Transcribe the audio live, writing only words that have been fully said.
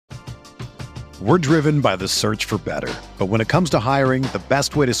We're driven by the search for better. But when it comes to hiring, the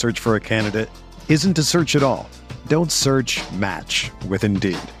best way to search for a candidate isn't to search at all. Don't search, match with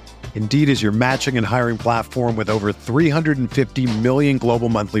Indeed. Indeed is your matching and hiring platform with over 350 million global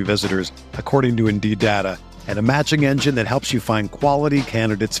monthly visitors, according to Indeed data, and a matching engine that helps you find quality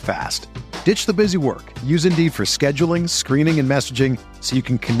candidates fast. Ditch the busy work. Use Indeed for scheduling, screening, and messaging so you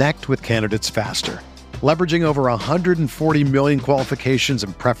can connect with candidates faster. Leveraging over 140 million qualifications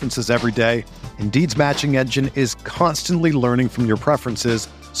and preferences every day, Indeed's matching engine is constantly learning from your preferences,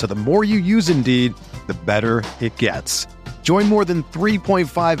 so the more you use Indeed, the better it gets. Join more than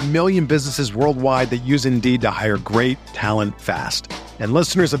 3.5 million businesses worldwide that use Indeed to hire great talent fast. And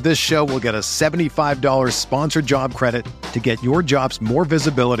listeners of this show will get a $75 sponsored job credit to get your jobs more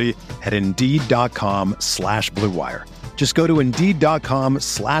visibility at Indeed.com/Blue Wire. Just go to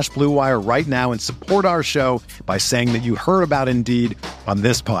Indeed.com/Blue Wire right now and support our show by saying that you heard about Indeed on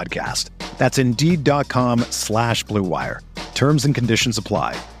this podcast. That's Indeed.com/Blue Wire. Terms and conditions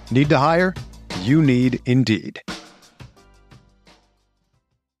apply. Need to hire? You need Indeed.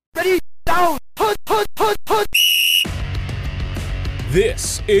 Ready, down, put.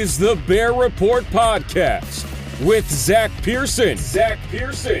 This is the Bear Report Podcast with Zach Pearson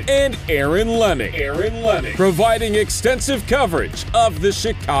and Aaron Leming. Providing extensive coverage of the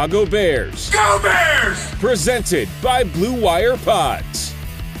Chicago Bears. Go Bears! Presented by Blue Wire Pods.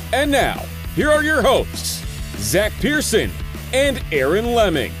 And now, here are your hosts, Zach Pearson and Aaron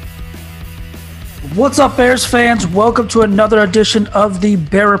Leming. What's up, Bears fans? Welcome to another edition of the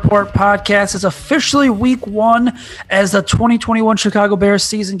Bear Report Podcast. It's officially week one as the 2021 Chicago Bears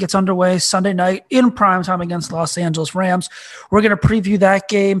season gets underway Sunday night in primetime against Los Angeles Rams. We're going to preview that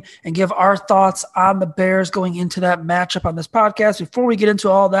game and give our thoughts on the Bears going into that matchup on this podcast. Before we get into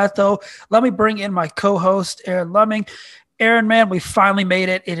all that, though, let me bring in my co-host, Aaron Leming. Aaron, man, we finally made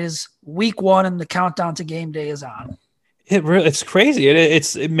it. It is week one and the countdown to game day is on. It's crazy.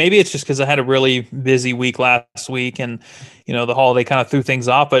 Maybe it's just because I had a really busy week last week, and the holiday kind of threw things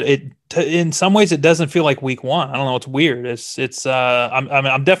off. But in some ways, it doesn't feel like week one. I don't know. It's weird.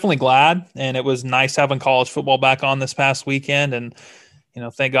 I'm definitely glad, and it was nice having college football back on this past weekend, and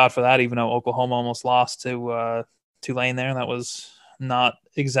thank God for that. Even though Oklahoma almost lost to Tulane there, that was not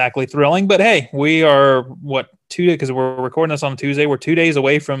exactly thrilling. But hey, we are 2 days, because we're recording this on Tuesday. We're 2 days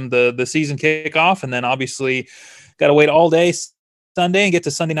away from the season kickoff, and then obviously got to wait all day Sunday and get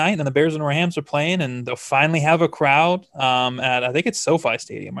to Sunday night, and then the Bears and Rams are playing, and they'll finally have a crowd at, I think it's SoFi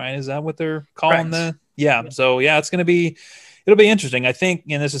Stadium, right? Is that what they're calling the? Yeah. So yeah, it'll be interesting. I think,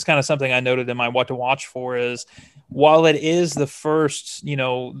 and this is kind of something I noted in my what to watch for, is while it is the first,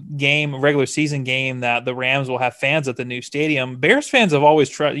 regular season game that the Rams will have fans at the new stadium, Bears fans have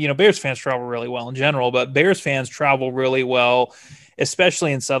always Bears fans travel really well in general, but Bears fans travel really well,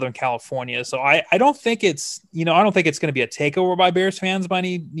 especially in Southern California. So I don't think it's going to be a takeover by Bears fans by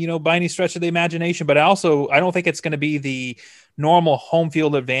any stretch of the imagination, but I don't think it's going to be the normal home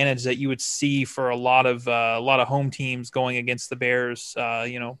field advantage that you would see for a lot of home teams going against the Bears,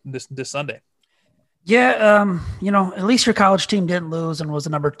 this Sunday. Yeah. At least your college team didn't lose and was the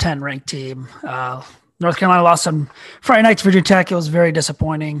number 10 ranked team. North Carolina lost on Friday night to Virginia Tech. It was very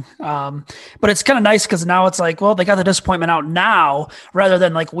disappointing. But it's kind of nice because now it's like, well, they got the disappointment out now rather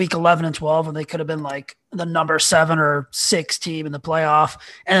than like week 11 and 12 when they could have been like the number 7 or 6 team in the playoff.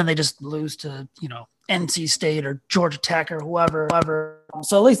 And then they just lose to, NC State or Georgia Tech or whoever.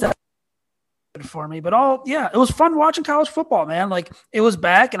 So at least that's good for me. But it was fun watching college football, man. Like it was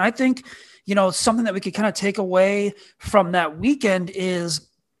back. And I think, something that we could kind of take away from that weekend is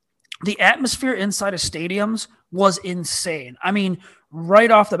the atmosphere inside of stadiums was insane. I mean,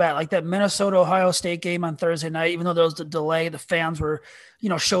 right off the bat, like that Minnesota-Ohio State game on Thursday night, even though there was the delay, the fans were,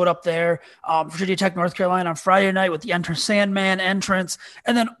 showed up there. Virginia Tech, North Carolina on Friday night with the Enter Sandman entrance,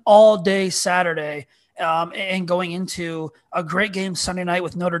 and then all day Saturday and going into a great game Sunday night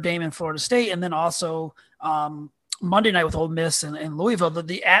with Notre Dame and Florida State, and then also Monday night with Ole Miss and Louisville.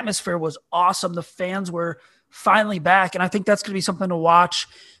 The atmosphere was awesome. The fans were finally back, and I think that's going to be something to watch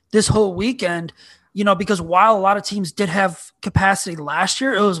this whole weekend, because while a lot of teams did have capacity last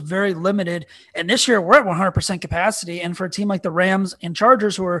year, it was very limited. And this year we're at 100% capacity. And for a team like the Rams and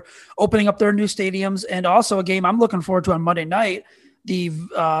Chargers who are opening up their new stadiums, and also a game I'm looking forward to on Monday night, the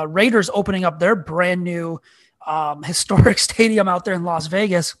Raiders opening up their brand new historic stadium out there in Las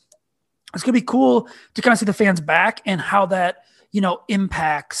Vegas. It's going to be cool to kind of see the fans back and how that,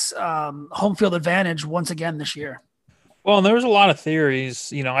 impacts home field advantage once again this year. Well, and there was a lot of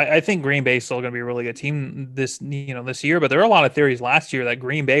theories. I think Green Bay is still going to be a really good team this year, but there are a lot of theories last year that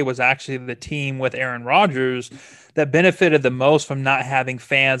Green Bay was actually the team with Aaron Rodgers that benefited the most from not having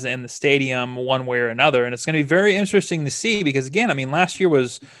fans in the stadium one way or another. And it's going to be very interesting to see because, again, I mean, last year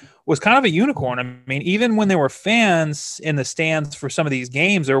was kind of a unicorn. I mean, even when there were fans in the stands for some of these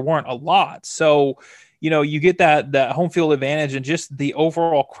games, there weren't a lot. So, you get that home field advantage and just the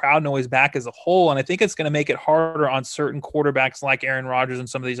overall crowd noise back as a whole. And I think it's going to make it harder on certain quarterbacks like Aaron Rodgers and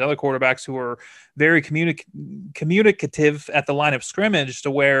some of these other quarterbacks who are very communicative at the line of scrimmage to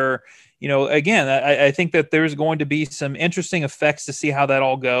where, again, I think that there's going to be some interesting effects to see how that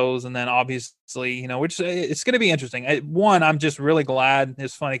all goes. And then obviously, it's going to be interesting. I'm just really glad.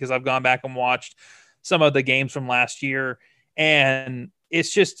 It's funny because I've gone back and watched some of the games from last year, and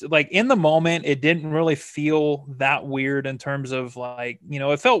it's just like in the moment, it didn't really feel that weird in terms of like,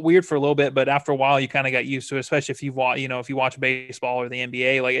 it felt weird for a little bit, but after a while you kind of got used to it, especially if you watch baseball or the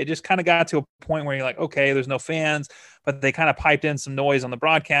NBA, like it just kind of got to a point where you're like, okay, there's no fans, but they kind of piped in some noise on the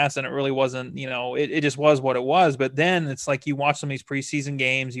broadcast and it really wasn't, it just was what it was. But then it's like you watch some of these preseason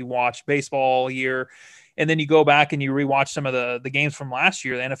games, you watch baseball all year, and then you go back and you rewatch some of the games from last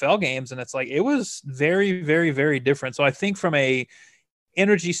year, the NFL games, and it's like, it was very, very, very different. So I think from a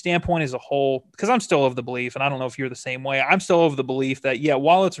energy standpoint as a whole, because I'm still of the belief, and I don't know if you're the same way, I'm still of the belief that,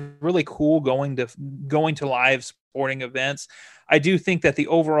 while it's really cool going to live sporting events, I do think that the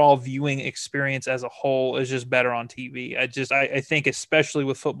overall viewing experience as a whole is just better on TV. I think especially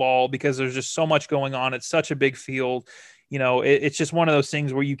with football, because there's just so much going on. It's such a big field. It's just one of those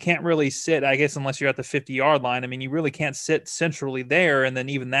things where you can't really sit, I guess, unless you're at the 50-yard line. I mean, you really can't sit centrally there. And then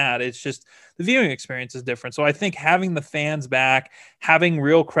even that, it's just the viewing experience is different. So I think having the fans back, having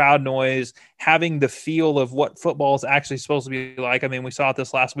real crowd noise, having the feel of what football is actually supposed to be like. I mean, we saw it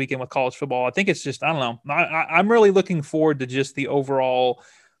this last weekend with college football. I think it's just, I don't know. I'm really looking forward to just the overall,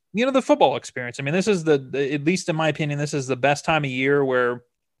 the football experience. I mean, this is at least in my opinion, this is the best time of year where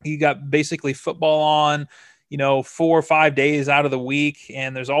you got basically football on, 4 or 5 days out of the week,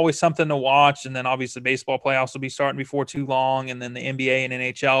 and there's always something to watch. And then obviously baseball playoffs will be starting before too long. And then the NBA and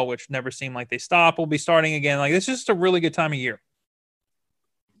NHL, which never seem like they stop, will be starting again. Like, it's just a really good time of year.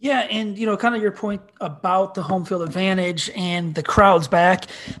 Yeah, and, kind of your point about the home field advantage and the crowds back.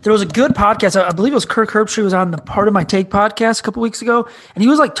 There was a good podcast. I believe it was Kirk Herbstreit was on the Part of My Take podcast a couple weeks ago, and he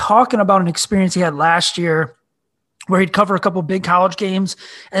was like talking about an experience he had last year where he'd cover a couple big college games.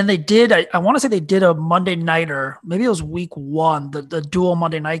 And they did, I want to say they did a Monday nighter, maybe it was week 1, the dual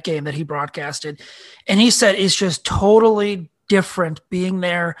Monday night game that he broadcasted. And he said it's just totally different being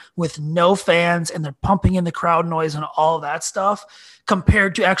there with no fans and they're pumping in the crowd noise and all of that stuff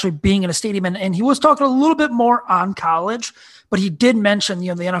compared to actually being in a stadium. And he was talking a little bit more on college, but he did mention, the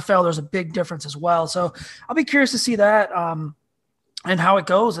NFL, there's a big difference as well. So I'll be curious to see that. And how it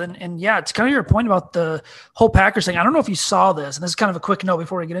goes. And yeah, it's kind of your point about the whole Packers thing. I don't know if you saw this, and this is kind of a quick note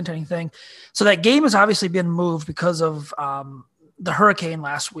before we get into anything. So that game has obviously been moved because of the hurricane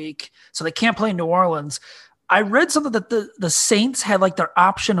last week. So they can't play in New Orleans. I read something that the Saints had like their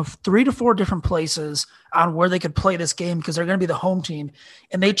option of 3 to 4 different places on where they could play this game because they're going to be the home team.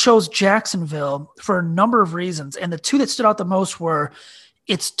 And they chose Jacksonville for a number of reasons. And the two that stood out the most were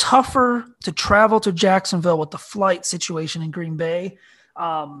it's tougher to travel to Jacksonville with the flight situation in Green Bay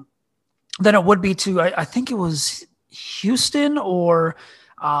than it would be to, I think it was Houston or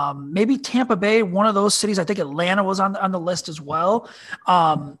maybe Tampa Bay, one of those cities. I think Atlanta was on the list as well.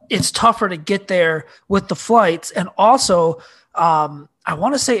 It's tougher to get there with the flights. And also, I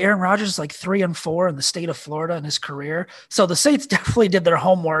want to say Aaron Rodgers is like 3-4 in the state of Florida in his career. So the Saints definitely did their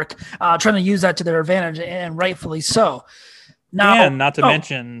homework, trying to use that to their advantage, and rightfully so. Now, and not to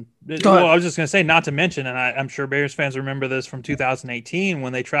mention, I was just going to say, not to mention, and I'm sure Bears fans remember this from 2018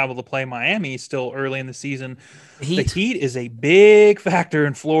 when they traveled to play Miami still early in the season. The heat is a big factor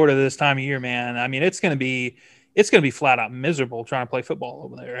in Florida this time of year, man. I mean, it's going to be flat out miserable trying to play football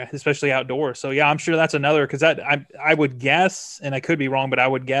over there, especially outdoors. So yeah, I'm sure that's another, because I would guess, and I could be wrong, but I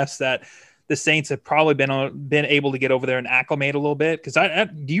would guess that the Saints have probably been able to get over there and acclimate a little bit. Because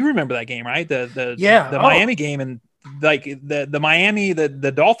do you remember that game, right? The Miami game, and like the Miami,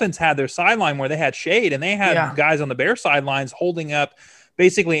 the Dolphins had their sideline where they had shade, and they had guys on the Bears sidelines holding up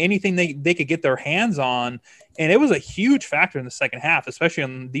basically anything they could get their hands on. And it was a huge factor in the second half, especially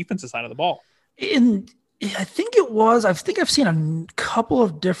on the defensive side of the ball. I think I've seen a couple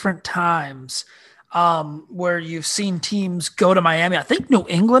of different times where you've seen teams go to Miami. I think New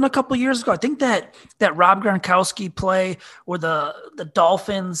England a couple years ago. I think that Rob Gronkowski play where the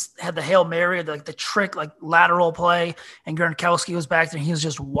Dolphins had the Hail Mary, the trick, like lateral play, and Gronkowski was back there and he was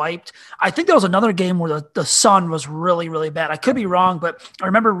just wiped. I think that was another game where the sun was really, really bad. I could be wrong, but I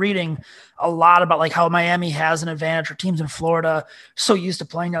remember reading a lot about like how Miami has an advantage or teams in Florida so used to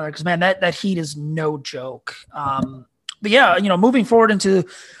playing down there because, man, that heat is no joke. But yeah, moving forward into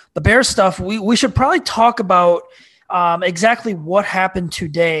the Bears stuff, we should probably talk about exactly what happened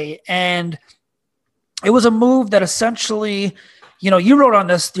today. And it was a move that essentially, you wrote on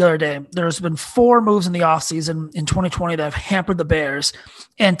this the other day. There's been 4 moves in the offseason in 2020 that have hampered the Bears.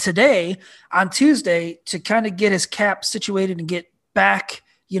 And today, on Tuesday, to kind of get his cap situated and get back,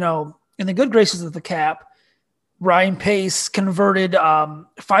 in the good graces of the cap, Ryan Pace converted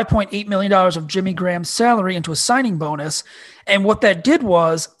 $5.8 million of Jimmy Graham's salary into a signing bonus. And what that did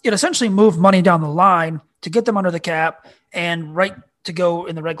was it essentially moved money down the line to get them under the cap and right to go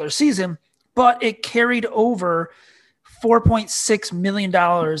in the regular season. But it carried over $4.6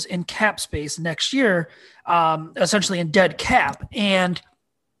 million in cap space next year, essentially in dead cap. And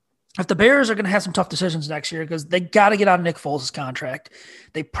if the Bears are going to have some tough decisions next year because they got to get out of Nick Foles' contract,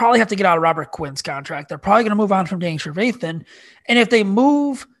 they probably have to get out of Robert Quinn's contract. They're probably going to move on from Danny Trevathan. And if they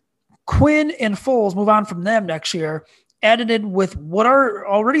move Quinn and Foles, move on from them next year, added in with what are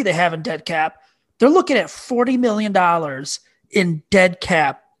already they have in dead cap, they're looking at $40 million in dead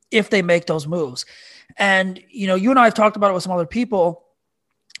cap if they make those moves. And, you and I have talked about it with some other people.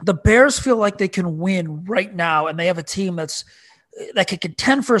 The Bears feel like they can win right now, and they have a team that could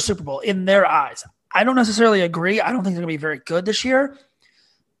contend for a Super Bowl in their eyes. I don't necessarily agree. I don't think they're going to be very good this year,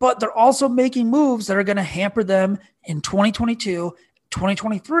 but they're also making moves that are going to hamper them in 2022,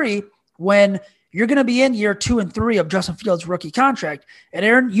 2023, when you're going to be in year 2 and 3 of Justin Fields' rookie contract. And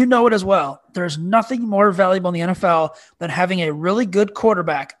Aaron, you know it as well. There's nothing more valuable in the NFL than having a really good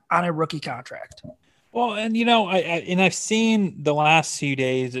quarterback on a rookie contract. Well, and I've seen the last few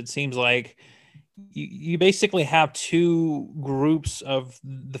days, it seems like you basically have 2 groups of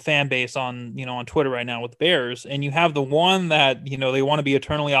the fan base on Twitter right now with the Bears, and you have the one that, they want to be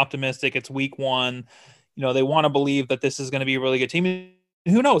eternally optimistic. It's week 1. They want to believe that this is going to be a really good team.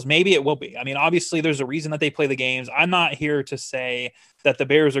 Who knows? Maybe it will be. I mean, obviously there's a reason that they play the games. I'm not here to say that the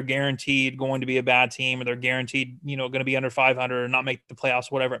Bears are guaranteed going to be a bad team or they're guaranteed, going to be under 500 or not make the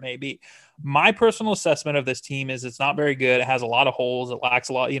playoffs, whatever it may be. My personal assessment of this team is it's not very good. It has a lot of holes. It lacks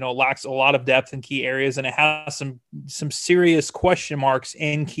a lot, lacks a lot of depth in key areas, and it has some serious question marks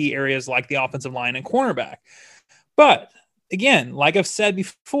in key areas like the offensive line and cornerback. But again, like I've said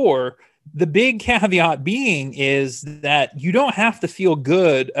before, the big caveat being is that you don't have to feel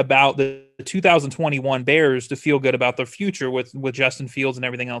good about the 2021 Bears to feel good about their future with Justin Fields and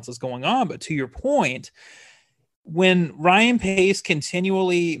everything else that's going on. But to your point, when Ryan Pace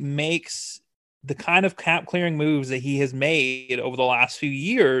continually makes the kind of cap clearing moves that he has made over the last few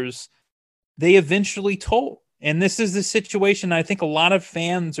years, they eventually toll. And this is the situation I think a lot of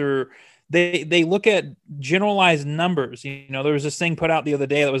fans are – They look at generalized numbers. There was this thing put out the other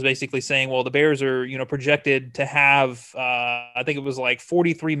day that was basically saying, well, the Bears are, projected to have, I think it was like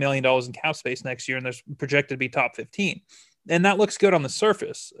 $43 million in cap space next year, and they're projected to be top 15. And that looks good on the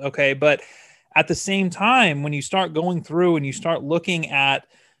surface. Okay. But at the same time, when you start going through and you start looking at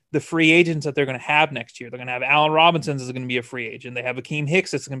the free agents that they're going to have next year, they're going to have Allen Robinson is going to be a free agent. They have Akeem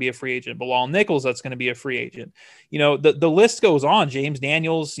Hicks that's going to be a free agent. Bilal Nichols that's going to be a free agent. The list goes on. James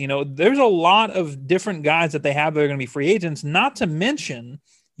Daniels. There's a lot of different guys that they have that are going to be free agents. Not to mention,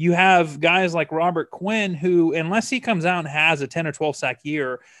 you have guys like Robert Quinn, who, unless he comes out and has a 10 or 12 sack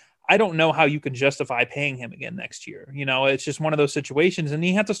year, I don't know how you can justify paying him again next year. It's just one of those situations. And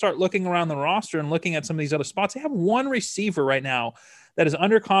you have to start looking around the roster and looking at some of these other spots. They have one receiver right now that is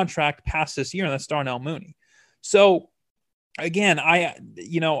under contract past this year, and that's Darnell Mooney. So again, I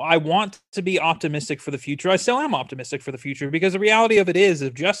want to be optimistic for the future. I still am optimistic for the future because the reality of it is,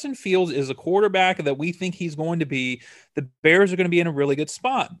 if Justin Fields is a quarterback that we think he's going to be, the Bears are going to be in a really good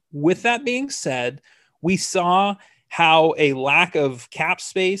spot. With that being said, we saw how a lack of cap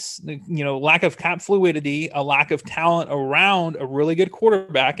space, lack of cap fluidity, a lack of talent around a really good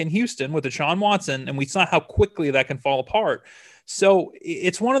quarterback in Houston with Deshaun Watson, and we saw how quickly that can fall apart. So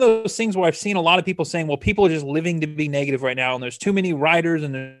it's one of those things where I've seen a lot of people saying, well, people are just living to be negative right now, and there's too many writers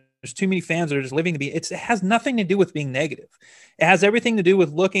and there's too many fans that are just living to be. It has nothing to do with being negative. It has everything to do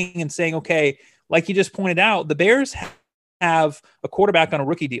with looking and saying, okay, like you just pointed out, the Bears have a quarterback on a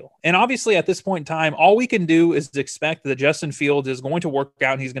rookie deal. And obviously at this point in time, all we can do is expect that Justin Fields is going to work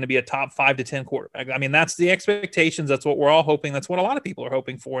out and he's going to be a top 5 to 10 quarterback. I mean, that's the expectations. That's what we're all hoping. That's what a lot of people are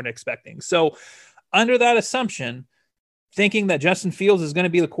hoping for and expecting. So under that assumption, thinking that Justin Fields is going to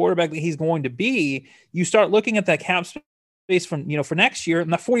be the quarterback that he's going to be, you start looking at that cap space from, for next year,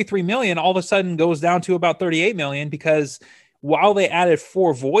 and that $43 million all of a sudden goes down to about $38 million, because while they added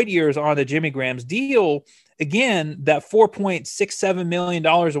 4 void years on the Jimmy Graham's deal, again, that $4.67 million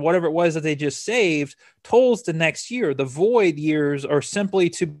or whatever it was that they just saved tolls to next year. The void years are simply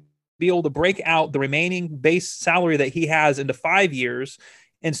to be able to break out the remaining base salary that he has into 5 years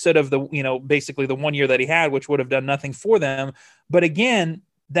instead of the, basically the 1 year that he had, which would have done nothing for them. But again,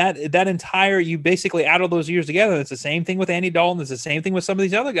 that entire, you basically add all those years together. It's the same thing with Andy Dalton. It's the same thing with some of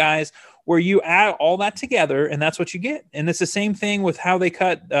these other guys, where you add all that together and that's what you get. And it's the same thing with how they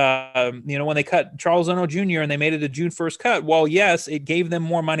cut, when they cut Charles Leno Jr. and they made it a June 1st cut. Well, yes, it gave them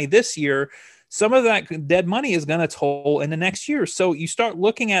more money this year. Some of that dead money is going to toll in the next year. So you start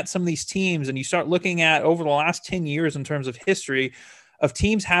looking at some of these teams, and you start looking at over the last 10 years in terms of history of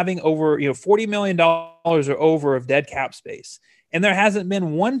teams having over, $40 million or over of dead cap space. And there hasn't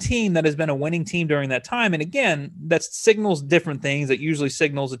been one team that has been a winning team during that time. And again, that signals different things. That usually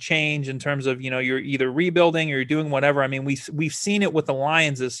signals a change in terms of, you're either rebuilding or you're doing whatever. I mean, we've seen it with the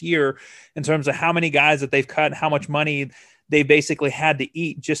Lions this year in terms of how many guys that they've cut, how much money they basically had to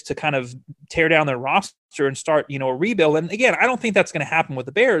eat just to kind of tear down their roster and start, a rebuild. And again, I don't think that's going to happen with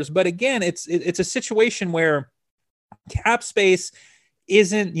the Bears. But again, it's a situation where cap space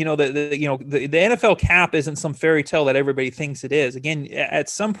isn't, the NFL cap isn't some fairy tale that everybody thinks it is. Again, at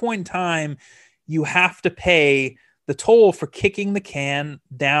some point in time, you have to pay the toll for kicking the can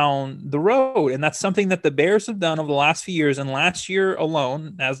down the road. And that's something that the Bears have done over the last few years. And last year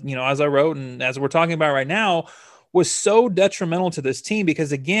alone, as I wrote, and as we're talking about right now, was so detrimental to this team,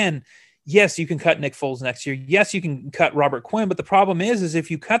 because again, yes, you can cut Nick Foles next year. Yes, you can cut Robert Quinn. But the problem is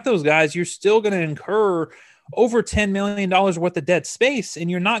if you cut those guys, you're still going to incur over $10 million worth of dead space,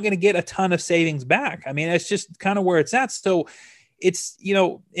 and you're not going to get a ton of savings back. I mean, it's just kind of where it's at. So it's,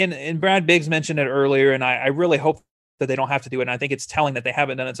 and Brad Biggs mentioned it earlier, and I really hope that they don't have to do it. And I think it's telling that they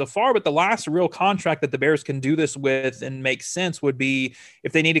haven't done it so far. But the last real contract that the Bears can do this with and make sense would be,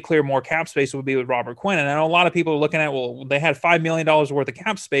 if they need to clear more cap space, would be with Robert Quinn. And I know a lot of people are looking at, well, they had $5 million worth of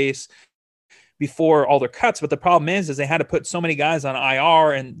cap space before all their cuts. But the problem is they had to put so many guys on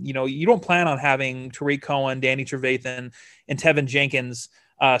IR, and, you don't plan on having Tariq Cohen, Danny Trevathan, and Tevin Jenkins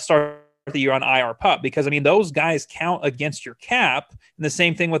start the year on IR PUP, because those guys count against your cap. And the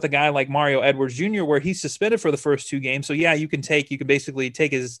same thing with a guy like Mario Edwards Jr., where he's suspended for the first 2 games. So yeah, you can basically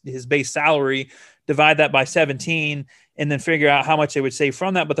take his base salary, divide that by 17, and then figure out how much they would save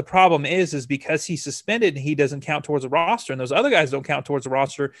from that. But the problem is because he's suspended, he doesn't count towards the roster, and those other guys don't count towards the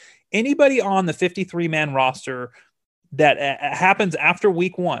roster. Anybody on the 53-man roster that happens after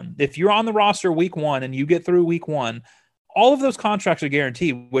week 1, if you're on the roster week 1 and you get through week 1, all of those contracts are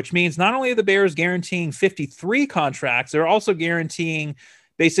guaranteed, which means not only are the Bears guaranteeing 53 contracts, they're also guaranteeing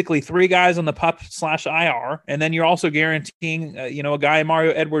basically 3 guys on the PUP/IR. And then you're also guaranteeing, a guy,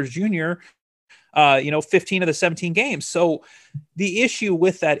 Mario Edwards Jr., 15 of the 17 games. So the issue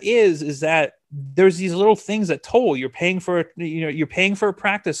with that is that there's these little things that toll. You're paying for a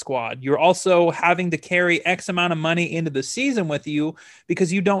practice squad. You're also having to carry X amount of money into the season with you,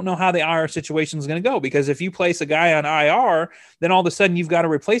 because you don't know how the IR situation is going to go. Because if you place a guy on IR, then all of a sudden you've got to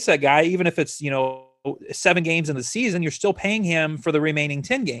replace that guy, even if it's, 7 games in the season, you're still paying him for the remaining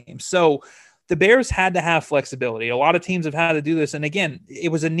 10 games. So the Bears had to have flexibility. A lot of teams have had to do this. And again,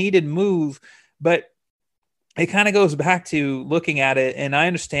 it was a needed move, but it kind of goes back to looking at it, and I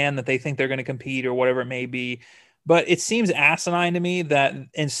understand that they think they're going to compete or whatever it may be, but it seems asinine to me that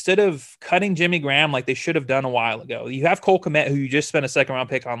instead of cutting Jimmy Graham like they should have done a while ago, you have Cole Kmet, who you just spent a 2nd-round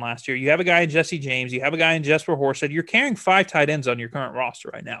pick on last year. You have a guy in Jesse James. You have a guy in Jesper Horsted. You're carrying 5 tight ends on your current roster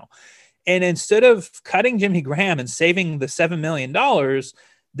right now. And instead of cutting Jimmy Graham and saving the $7 million,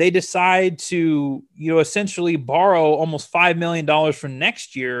 they decide to, essentially borrow almost $5 million from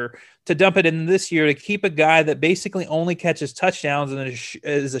next year to dump it in this year to keep a guy that basically only catches touchdowns and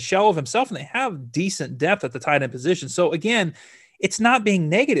is a shell of himself. And they have decent depth at the tight end position. So again, it's not being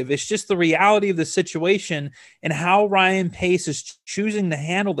negative. It's just the reality of the situation and how Ryan Pace is choosing to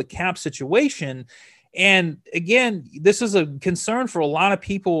handle the cap situation. And again, this is a concern for a lot of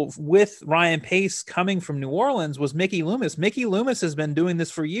people with Ryan Pace coming from New Orleans was Mickey Loomis. Mickey Loomis has been doing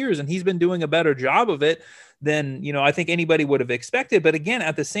this for years, and he's been doing a better job of it than, I think anybody would have expected. But again,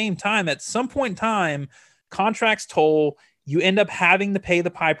 at the same time, at some point in time, contracts toll, you end up having to pay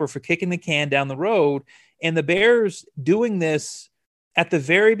the piper for kicking the can down the road. And the Bears doing this at the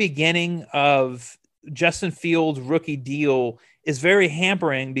very beginning of Justin Fields' rookie deal is very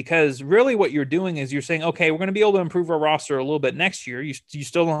hampering, because really what you're doing is you're saying, okay, we're going to be able to improve our roster a little bit next year. You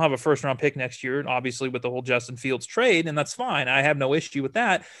still don't have a first round pick next year, obviously, with the whole Justin Fields trade, and that's fine. I have no issue with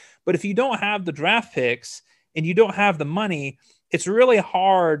that. But if you don't have the draft picks and you don't have the money, it's really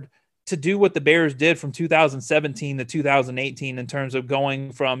hard to do what the Bears did from 2017 to 2018 in terms of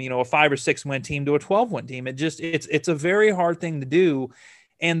going from, a 5 or 6 win team to a 12-win team. It's a very hard thing to do.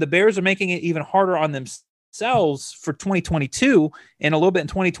 And the Bears are making it even harder on themselves for 2022 and a little bit in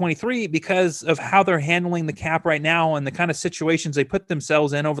 2023 because of how they're handling the cap right now and the kind of situations they put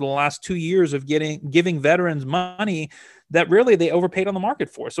themselves in over the last 2 years of giving veterans money that really they overpaid on the market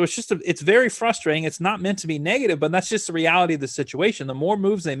for. So it's very frustrating. It's not meant to be negative, but that's just the reality of the situation. The more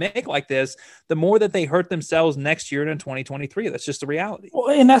moves they make like this, the more that they hurt themselves next year and in 2023. That's just the reality.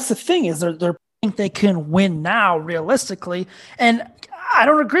 Well, and that's the thing, is they're think they can win now realistically. And I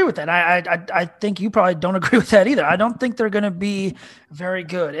don't agree with that. I think you probably don't agree with that either. I don't think they're going to be very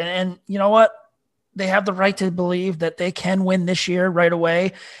good. And you know what? They have the right to believe that they can win this year right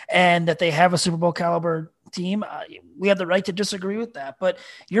away and that they have a Super Bowl caliber team. We have the right to disagree with that. But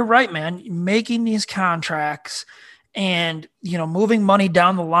you're right, man. Making these contracts and, moving money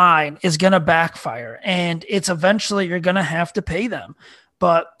down the line is going to backfire. And it's eventually you're going to have to pay them.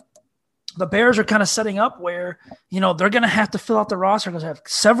 But the Bears are kind of setting up where, they're going to have to fill out the roster because they have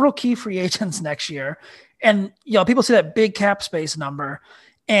several key free agents next year. And, people see that big cap space number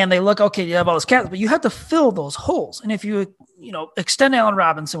and they look, okay, you have all this cap, but you have to fill those holes. And if you, extend Allen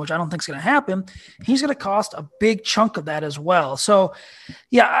Robinson, which I don't think is going to happen, he's going to cost a big chunk of that as well. So,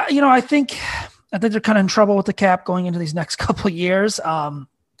 yeah, I think they're kind of in trouble with the cap going into these next couple of years.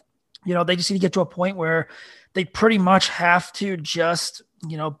 They just need to get to a point where they pretty much have to just,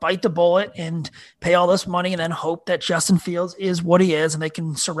 bite the bullet and pay all this money and then hope that Justin Fields is what he is and they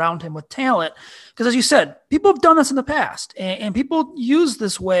can surround him with talent. Because as you said, people have done this in the past and people use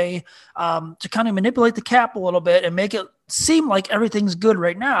this way to kind of manipulate the cap a little bit and make it seem like everything's good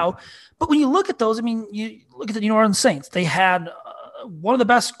right now. But when you look at those, you look at the New Orleans Saints, they had one of the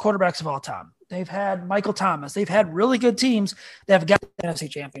best quarterbacks of all time. They've had Michael Thomas. They've had really good teams that have got the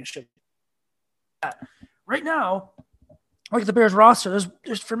NFC Championship. Right now, look at the Bears roster.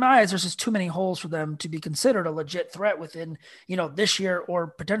 There's for my eyes, there's just too many holes for them to be considered a legit threat within, this year or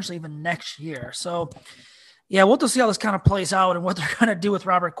potentially even next year. So, yeah, we'll have to see how this kind of plays out and what they're going to do with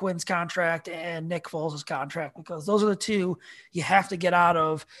Robert Quinn's contract and Nick Foles' contract, because those are the two you have to get out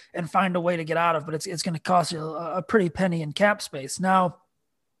of and find a way to get out of. But it's going to cost you a pretty penny in cap space. Now,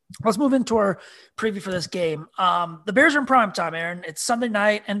 let's move into our preview for this game. The Bears are in prime time, Aaron. It's Sunday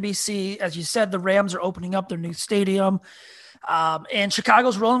night, NBC. As you said, the Rams are opening up their new stadium. And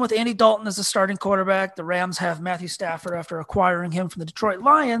Chicago's rolling with Andy Dalton as the starting quarterback. The Rams have Matthew Stafford after acquiring him from the Detroit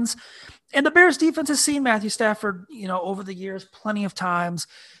Lions. And the Bears defense has seen Matthew Stafford, over the years, plenty of times.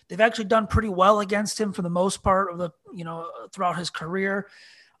 They've actually done pretty well against him for the most part of the, throughout his career.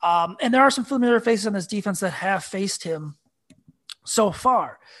 And there are some familiar faces on this defense that have faced him so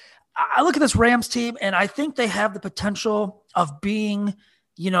far. I look at this Rams team and I think they have the potential of being,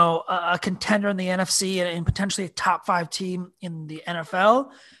 a contender in the NFC and potentially a top 5 team in the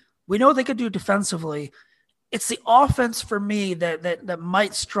NFL. We know what they could do defensively. It's the offense for me that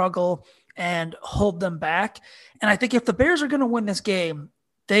might struggle and hold them back. And I think if the Bears are going to win this game,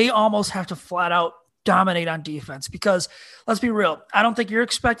 they almost have to flat out dominate on defense, because let's be real. I don't think you're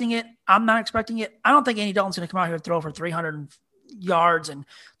expecting it. I'm not expecting it. I don't think Andy Dalton's going to come out here and throw for 300 yards and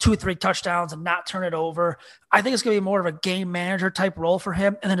 2 or 3 touchdowns and not turn it over. I think it's going to be more of a game manager type role for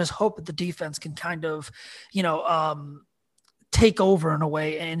him, and then just hope that the defense can kind of, take over in a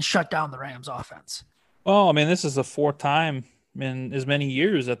way and shut down the Rams offense. Well, this is the 4th time in as many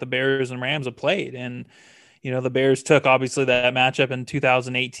years that the Bears and Rams have played. And, the Bears took obviously that matchup in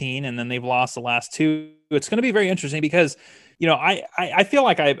 2018, and then they've lost the last 2. It's going to be very interesting because, I feel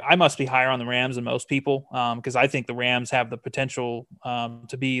like I must be higher on the Rams than most people, because I think the Rams have the potential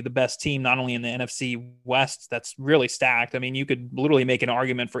to be the best team, not only in the NFC West that's really stacked. You could literally make an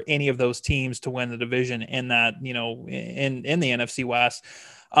argument for any of those teams to win the division in that, in the NFC West.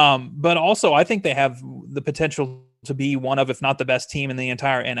 But also I think they have the potential to be one of, if not the best team in the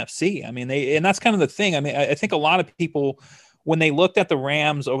entire NFC. And that's kind of the thing. I think a lot of people, when they looked at the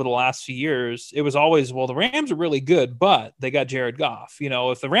Rams over the last few years, it was always, well, the Rams are really good, but they got Jared Goff.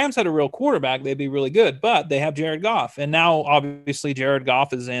 If the Rams had a real quarterback, they'd be really good, but they have Jared Goff. And now obviously Jared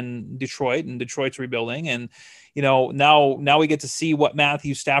Goff is in Detroit and Detroit's rebuilding. And, now we get to see what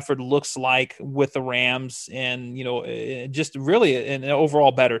Matthew Stafford looks like with the Rams and, just really an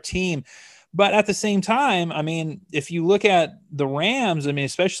overall better team. But at the same time, I mean, if you look at the Rams, I mean,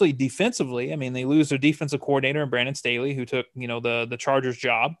 especially defensively, I mean, they lose their defensive coordinator, Brandon Staley, who took, the Chargers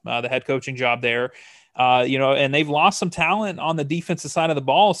job, the head coaching job there. And they've lost some talent on the defensive side of the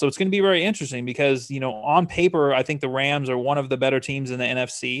ball. So it's going to be very interesting because, on paper, I think the Rams are one of the better teams in the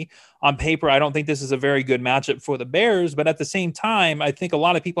NFC. On paper, I don't think this is a very good matchup for the Bears. But at the same time, I think a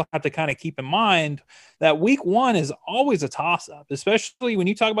lot of people have to kind of keep in mind that week one is always a toss-up, especially when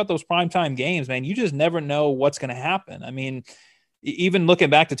you talk about those primetime games, man. You just never know what's going to happen. I mean, even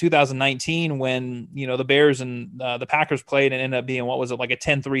looking back to 2019 when, the Bears and the Packers played and ended up being, like a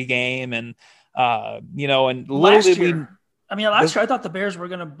 10-3 game. And, and last year, last year I thought the Bears were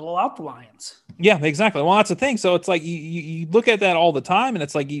going to blow out the Lions. Yeah, exactly. Well, that's the thing. So it's like you look at that all the time, and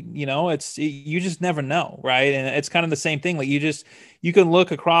it's like you just never know, right? And it's kind of the same thing. Like you can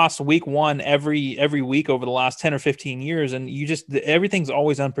look across week one every week over the last 10 or 15 years, and everything's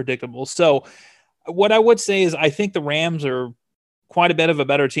always unpredictable. So what I would say is I think the Rams are quite a bit of a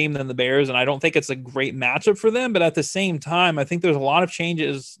better team than the Bears, and I don't think it's a great matchup for them. But at the same time, I think there's a lot of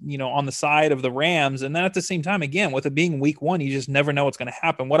changes, on the side of the Rams. And then at the same time, again, with it being week one, you just never know what's going to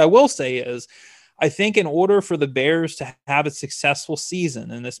happen. What I will say is I think in order for the Bears to have a successful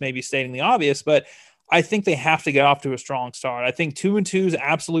season, and this may be stating the obvious, but I think they have to get off to a strong start. I think 2-2 is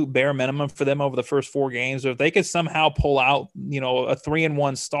absolute bare minimum for them over the first 4 games. Or if they could somehow pull out, a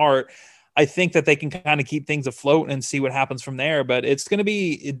 3-1 start, I think that they can kind of keep things afloat and see what happens from there. But it's going to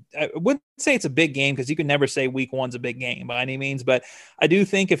be, I wouldn't say it's a big game because you can never say week one's a big game by any means. But I do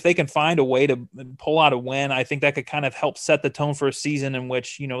think if they can find a way to pull out a win, I think that could kind of help set the tone for a season in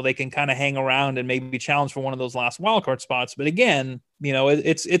which, they can kind of hang around and maybe challenge for one of those last wildcard spots. But again,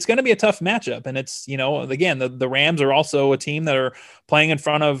 it's going to be a tough matchup. And it's, again, the Rams are also a team that are playing in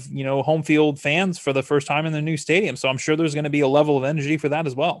front of, home field fans for the first time in the new stadium. So I'm sure there's going to be a level of energy for that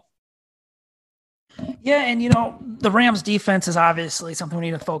as well. Yeah, and the Rams defense is obviously something we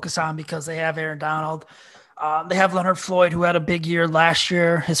need to focus on because they have Aaron Donald. They have Leonard Floyd, who had a big year last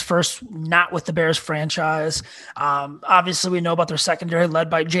year, his first not with the Bears franchise. Obviously, we know about their secondary led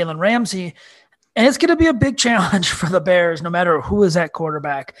by Jalen Ramsey, and it's going to be a big challenge for the Bears no matter who is at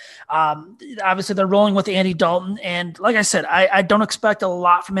quarterback. Obviously, they're rolling with Andy Dalton, and like I said, I don't expect a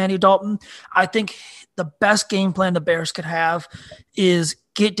lot from Andy Dalton. I think the best game plan the Bears could have is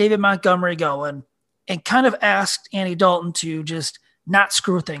get David Montgomery going and kind of asked Andy Dalton to just not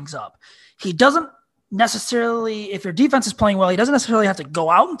screw things up. He doesn't necessarily, if your defense is playing well, he doesn't necessarily have to go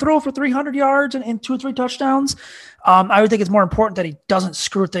out and throw for 300 yards and 2 or 3 touchdowns. I would think it's more important that he doesn't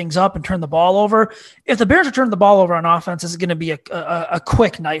screw things up and turn the ball over. If the Bears are turning the ball over on offense, this is going to be a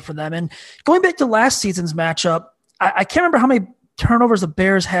quick night for them. And going back to last season's matchup, I can't remember how many turnovers the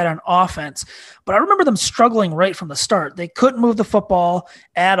Bears had on offense, but I remember them struggling right from the start. They couldn't move the football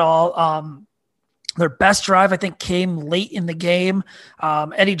at all. Their best drive, I think, came late in the game.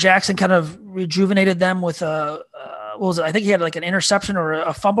 Eddie Jackson kind of rejuvenated them with what was it? I think he had like an interception or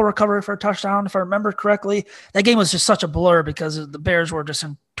a fumble recovery for a touchdown, if I remember correctly. That game was just such a blur because the Bears were just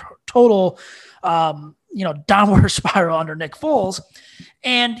in total, downward spiral under Nick Foles.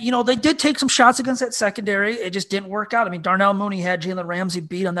 And, they did take some shots against that secondary. It just didn't work out. I mean, Darnell Mooney had Jalen Ramsey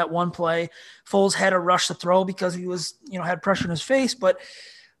beat on that one play. Foles had a rush to throw because he was, had pressure in his face, but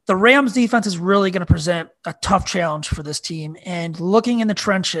the Rams defense is really going to present a tough challenge for this team. And looking in the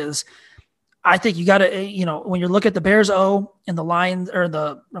trenches, I think you got to, when you look at the Bears O and the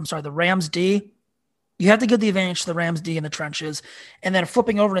the Rams D, you have to give the advantage to the Rams D in the trenches. And then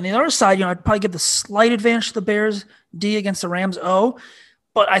flipping over to the other side, I'd probably give the slight advantage to the Bears D against the Rams O.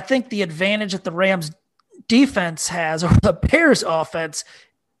 But I think the advantage that the Rams defense has over the Bears offense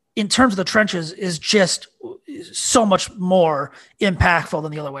in terms of the trenches is just so much more impactful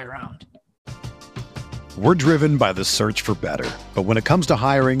than the other way around. We're driven by the search for better. But when it comes to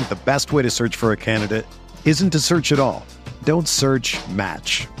hiring, the best way to search for a candidate isn't to search at all. Don't search,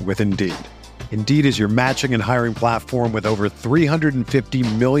 match with Indeed. Indeed is your matching and hiring platform with over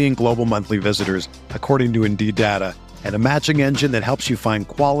 350 million global monthly visitors, according to Indeed data, and a matching engine that helps you find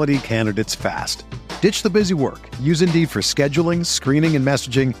quality candidates fast. Ditch the busy work. Use Indeed for scheduling, screening, and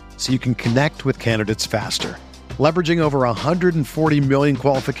messaging so you can connect with candidates faster. Leveraging over 140 million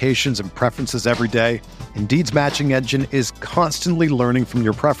qualifications and preferences every day, Indeed's matching engine is constantly learning from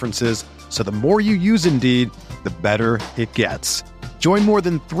your preferences, so the more you use Indeed, the better it gets. Join more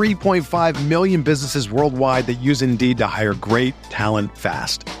than 3.5 million businesses worldwide that use Indeed to hire great talent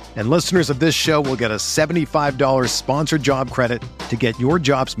fast. And listeners of this show will get a $75 sponsored job credit to get your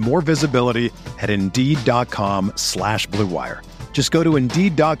jobs more visibility at Indeed.com/Blue Wire. Just go to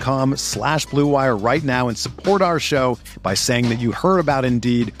Indeed.com/Blue Wire right now and support our show by saying that you heard about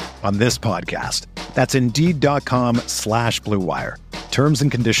Indeed on this podcast. That's Indeed.com/Blue Wire. Terms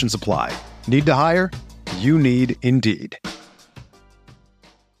and conditions apply. Need to hire? You need Indeed.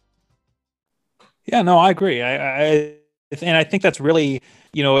 Yeah, no, I agree. And I think that's really,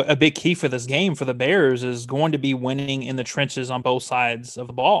 a big key for this game for the Bears is going to be winning in the trenches on both sides of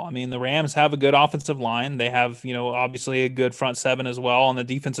the ball. I mean, the Rams have a good offensive line. They have, obviously a good front seven as well on the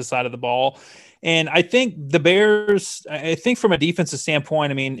defensive side of the ball. And I think the Bears, from a defensive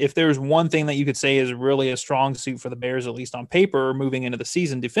standpoint, I mean, if there's one thing that you could say is really a strong suit for the Bears, at least on paper, moving into the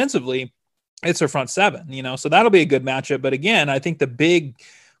season defensively, it's their front seven, so that'll be a good matchup. But again, I think the big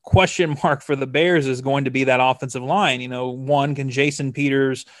question mark for the Bears is going to be that offensive line. One, can Jason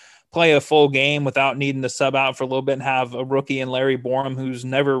Peters play a full game without needing to sub out for a little bit and have a rookie in Larry Borum, who's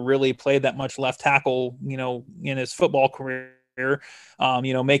never really played that much left tackle, in his football career,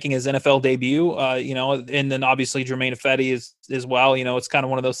 making his NFL debut, and then obviously Jermaine Ifedi is as well. It's kind of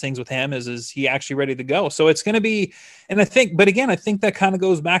one of those things with him is he actually ready to go? So it's going to be, and I think that kind of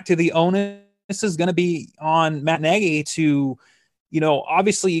goes back to the onus is going to be on Matt Nagy to,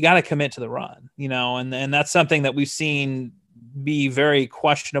 obviously you got to commit to the run, and that's something that we've seen be very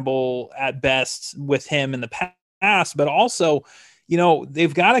questionable at best with him in the past, but also,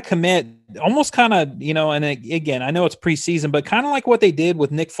 they've got to commit almost kind of, and again, I know it's preseason, but kind of like what they did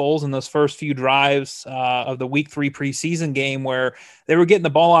with Nick Foles in those first few drives of the week 3 preseason game where they were getting the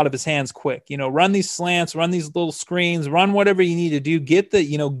ball out of his hands quick, run these slants, run these little screens, run whatever you need to do, get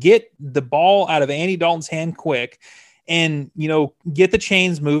the ball out of Andy Dalton's hand quick and, get the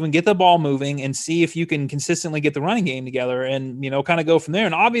chains moving, get the ball moving and see if you can consistently get the running game together and, kind of go from there.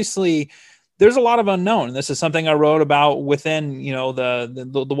 And obviously, there's a lot of unknown. This is something I wrote about within,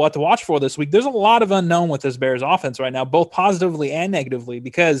 the what to watch for this week. There's a lot of unknown with this Bears offense right now, both positively and negatively,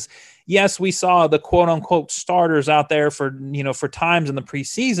 because yes, we saw the quote unquote starters out there for times in the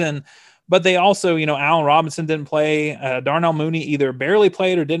preseason, but they also, Allen Robinson didn't play. Darnell Mooney either barely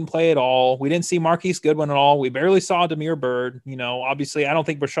played or didn't play at all. We didn't see Marquise Goodwin at all. We barely saw Damiere Byrd. Obviously I don't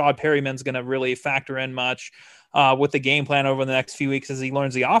think Rashad Perryman's going to really factor in much with the game plan over the next few weeks as he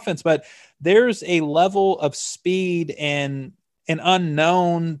learns the offense. But there's a level of speed and an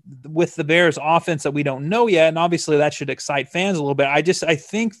unknown with the Bears offense that we don't know yet. And obviously that should excite fans a little bit. I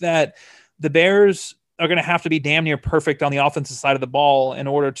think that the Bears are going to have to be damn near perfect on the offensive side of the ball in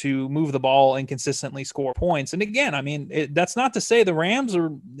order to move the ball and consistently score points. And again, I mean, that's not to say the Rams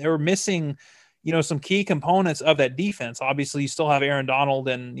are missing, some key components of that defense. Obviously you still have Aaron Donald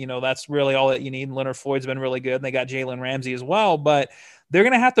and, that's really all that you need. And Leonard Floyd's been really good and they got Jalen Ramsey as well, but they're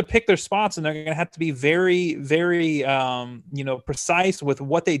going to have to pick their spots and they're going to have to be very, very, precise with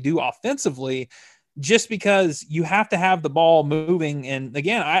what they do offensively, just because you have to have the ball moving. And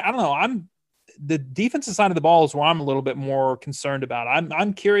again, I don't know, the defensive side of the ball is where I'm a little bit more concerned about.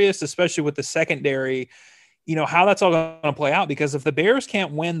 I'm curious, especially with the secondary, how that's all going to play out, because if the Bears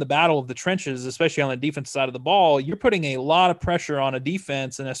can't win the battle of the trenches, especially on the defensive side of the ball, you're putting a lot of pressure on a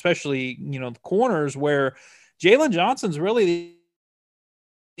defense and especially, the corners where Jalen Johnson's really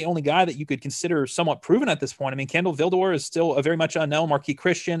the only guy that you could consider somewhat proven at this point. I mean, Kendall Vildor is still a very much unknown. Marquis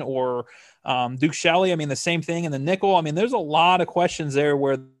Christian or Duke Shelley. I mean, the same thing in the nickel. I mean, there's a lot of questions there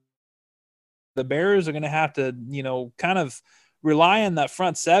where the Bears are going to have to, kind of rely on that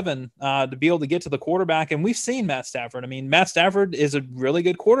front seven to be able to get to the quarterback. And we've seen Matt Stafford. I mean, Matt Stafford is a really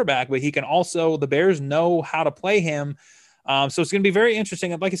good quarterback, but he can also, the Bears know how to play him. So it's going to be very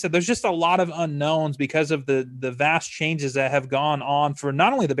interesting. Like I said, there's just a lot of unknowns because of the vast changes that have gone on for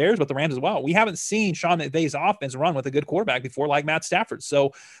not only the Bears, but the Rams as well. We haven't seen Sean McVay's offense run with a good quarterback before, like Matt Stafford.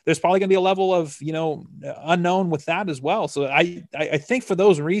 So there's probably going to be a level of, unknown with that as well. So I think for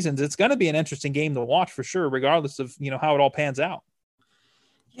those reasons, it's going to be an interesting game to watch for sure, regardless of, how it all pans out.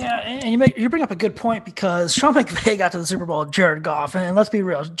 Yeah, and you bring up a good point because Sean McVay got to the Super Bowl with Jared Goff, and let's be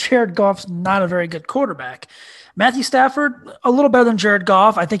real, Jared Goff's not a very good quarterback. Matthew Stafford, a little better than Jared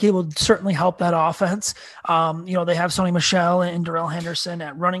Goff. I think he will certainly help that offense. They have Sony Michel and Darrell Henderson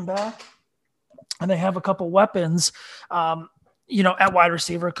at running back, and they have a couple weapons, at wide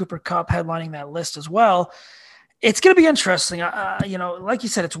receiver, Cooper Kupp headlining that list as well. It's going to be interesting. Like you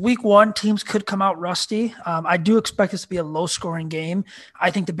said, it's week 1. Teams could come out rusty. I do expect this to be a low-scoring game.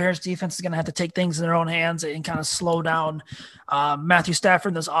 I think the Bears defense is going to have to take things in their own hands and kind of slow down Matthew Stafford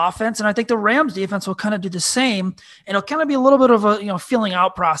in this offense. And I think the Rams defense will kind of do the same. And it'll kind of be a little bit of a feeling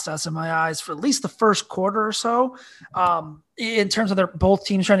out process in my eyes for at least the first quarter or so. in terms of both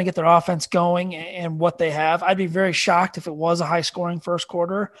teams trying to get their offense going and what they have. I'd be very shocked if it was a high scoring first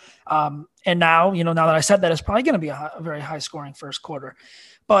quarter. And now, now that I said that, it's probably going to be a very high scoring first quarter.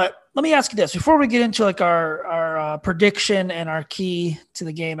 But let me ask you this before we get into like our prediction and our key to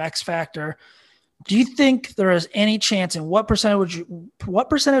the game X factor. Do you think there is any chance, and what percentage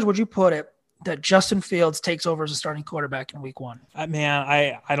would you put it, that Justin Fields takes over as a starting quarterback in week 1? Man,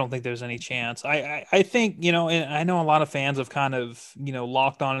 I don't think there's any chance. I think, and I know a lot of fans have kind of,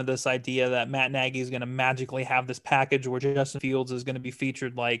 locked onto this idea that Matt Nagy is going to magically have this package where Justin Fields is going to be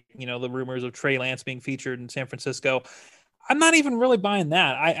featured like, the rumors of Trey Lance being featured in San Francisco. I'm not even really buying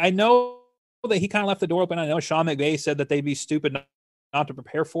that. I know that he kind of left the door open. I know Sean McVay said that they'd be stupid not to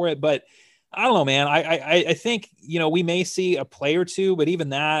prepare for it, but I don't know, man. I think, we may see a play or two, but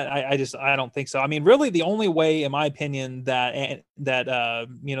even that, I don't think so. I mean, really the only way, in my opinion, that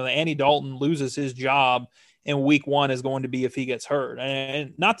Andy Dalton loses his job in week 1 is going to be if he gets hurt.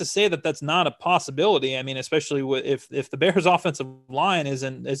 And not to say that that's not a possibility. I mean, especially if the Bears offensive line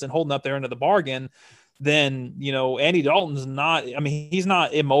isn't holding up their end of the bargain, then, Andy Dalton's not, he's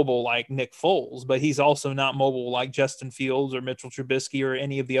not immobile like Nick Foles, but he's also not mobile like Justin Fields or Mitchell Trubisky or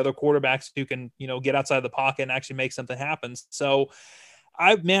any of the other quarterbacks who can, get outside the pocket and actually make something happen. So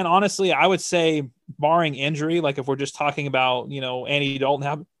honestly, I would say barring injury, like if we're just talking about, Andy Dalton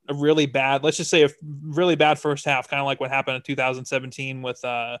have a really bad, let's just say a really bad first half, kind of like what happened in 2017 with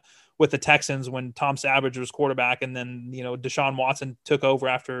the Texans when Tom Savage was quarterback, and then, Deshaun Watson took over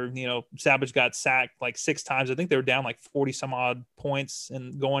after, Savage got sacked like 6 times. I think they were down like 40 some odd points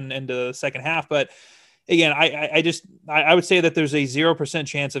and going into the second half. But again, I would say that there's a 0%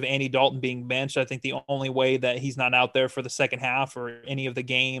 chance of Andy Dalton being benched. I think the only way that he's not out there for the second half or any of the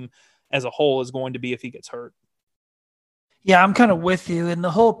game as a whole is going to be if he gets hurt. Yeah, I'm kind of with you in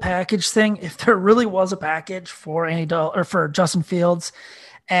the whole package thing. If there really was a package for Andy Dalton or for Justin Fields,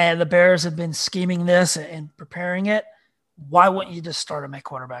 and the Bears have been scheming this and preparing it, why wouldn't you just start him at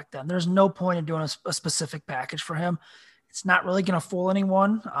quarterback then? There's no point in doing a specific package for him. It's not really going to fool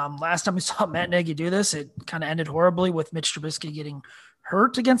anyone. Last time we saw Matt Nagy do this, it kind of ended horribly with Mitch Trubisky getting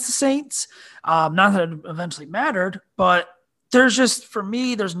hurt against the Saints. Not that it eventually mattered, but for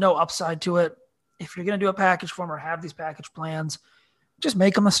me, there's no upside to it. If you're going to do a package for him or have these package plans, just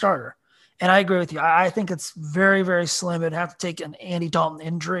make him a starter. And I agree with you. I think it's very, very slim. It'd have to take an Andy Dalton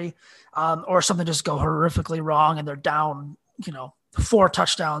injury or something just go horrifically wrong and they're down, 4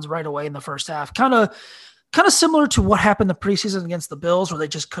 touchdowns right away in the first half. Kind of similar to what happened the preseason against the Bills, where they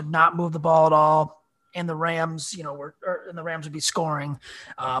just could not move the ball at all. And the Rams, the Rams would be scoring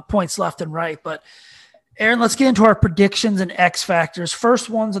points left and right. But Aaron, let's get into our predictions and X factors. First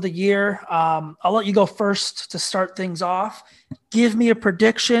ones of the year. I'll let you go first to start things off. Give me a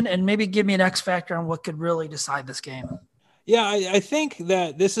prediction and maybe give me an X factor on what could really decide this game. Yeah, I think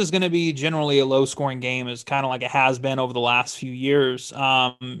that this is going to be generally a low-scoring game, is kind of like it has been over the last few years.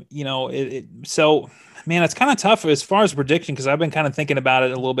 So, man, it's kind of tough as far as prediction because I've been kind of thinking about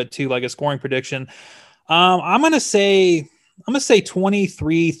it a little bit too, like a scoring prediction. I'm going to say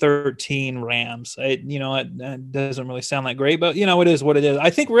 23-13 Rams. It doesn't really sound that great, but it is what it is. I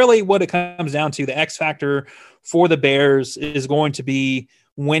think really what it comes down to, the X factor for the Bears is going to be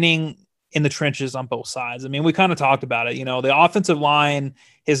winning in the trenches on both sides. I mean, we kind of talked about it. The offensive line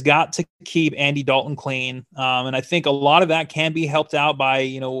has got to keep Andy Dalton clean. And I think a lot of that can be helped out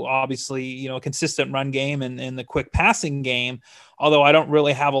by, obviously, a consistent run game and the quick passing game. Although I don't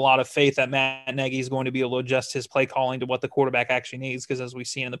really have a lot of faith that Matt Nagy is going to be able to adjust his play calling to what the quarterback actually needs, because as we've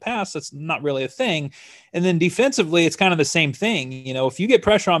seen in the past, that's not really a thing. And then defensively, it's kind of the same thing. If you get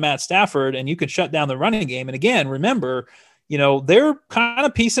pressure on Matt Stafford and you can shut down the running game, and again, remember, they're kind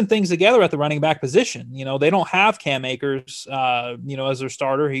of piecing things together at the running back position. They don't have Cam Akers, as their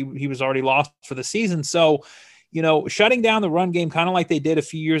starter. He was already lost for the season. So, shutting down the run game, kind of like they did a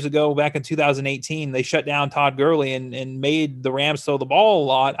few years ago back in 2018, they shut down Todd Gurley and made the Rams throw the ball a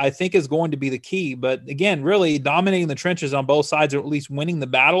lot, I think is going to be the key. But again, really dominating the trenches on both sides, or at least winning the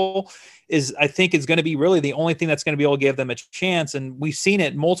battle, I think is going to be really the only thing that's going to be able to give them a chance. And we've seen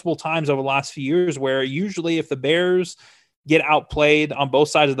it multiple times over the last few years where usually if the Bears get outplayed on both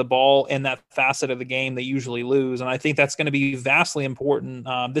sides of the ball in that facet of the game, they usually lose. And I think that's going to be vastly important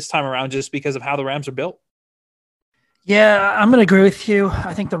this time around, just because of how the Rams are built. Yeah, I'm going to agree with you.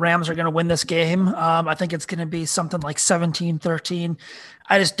 I think the Rams are going to win this game. I think it's going to be something like 17-13.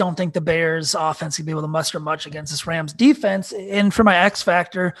 I just don't think the Bears offense will be able to muster much against this Rams defense. And for my X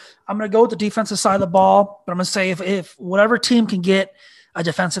factor, I'm going to go with the defensive side of the ball, but I'm going to say if whatever team can get a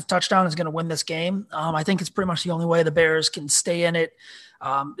defensive touchdown is going to win this game. I think it's pretty much the only way the Bears can stay in it.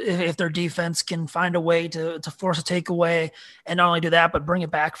 If their defense can find a way to force a takeaway and not only do that, but bring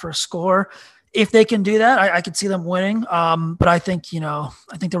it back for a score. If they can do that, I could see them winning. But I think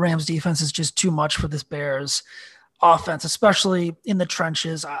the Rams defense is just too much for this Bears offense, especially in the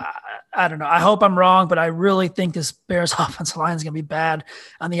trenches. I don't know. I hope I'm wrong, but I really think this Bears offensive line is going to be bad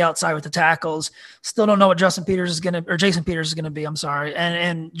on the outside with the tackles. Still don't know what Jason Peters is going to be. I'm sorry.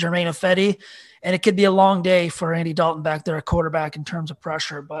 And Jermaine Ifedi. And it could be a long day for Andy Dalton back there at quarterback in terms of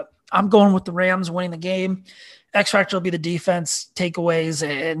pressure, but I'm going with the Rams winning the game. X factor will be the defense, takeaways,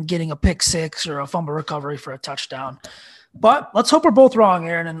 and getting a pick six or a fumble recovery for a touchdown. But let's hope we're both wrong,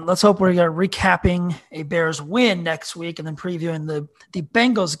 Aaron, and let's hope we're recapping a Bears win next week and then previewing the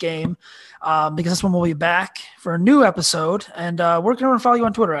Bengals game because that's when we'll be back for a new episode. And we're going to follow you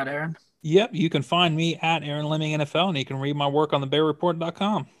on Twitter at Aaron. Yep, you can find me at Aaron Lemming NFL, and you can read my work on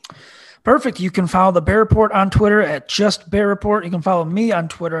thebearreport.com. Perfect. You can follow the Bear Report on Twitter at just Bear Report. You can follow me on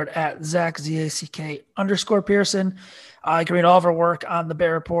Twitter at Zach, ZACK_Pearson. You can read all of our work on the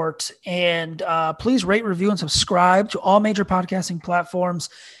Bear Report. And please rate, review, and subscribe to all major podcasting platforms.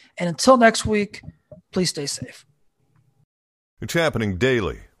 And until next week, please stay safe. It's happening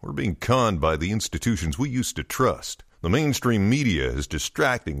daily. We're being conned by the institutions we used to trust. The mainstream media is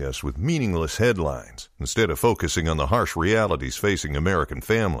distracting us with meaningless headlines instead of focusing on the harsh realities facing American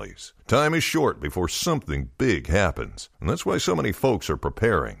families. Time is short before something big happens, and that's why so many folks are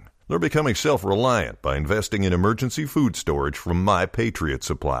preparing. They're becoming self-reliant by investing in emergency food storage from My Patriot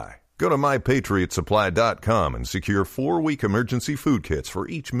Supply. Go to MyPatriotSupply.com and secure 4-week emergency food kits for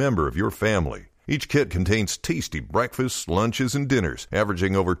each member of your family. Each kit contains tasty breakfasts, lunches, and dinners,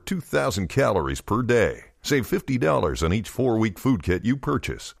 averaging over 2,000 calories per day. Save $50 on each 4-week food kit you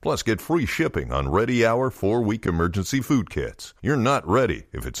purchase, plus get free shipping on Ready Hour 4-week emergency food kits. You're not ready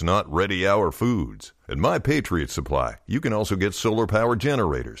if it's not Ready Hour foods. At My Patriot Supply, you can also get solar power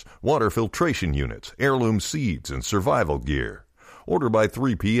generators, water filtration units, heirloom seeds, and survival gear. Order by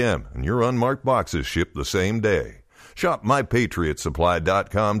 3 p.m. and your unmarked boxes ship the same day. Shop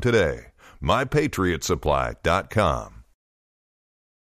MyPatriotSupply.com today. MyPatriotSupply.com.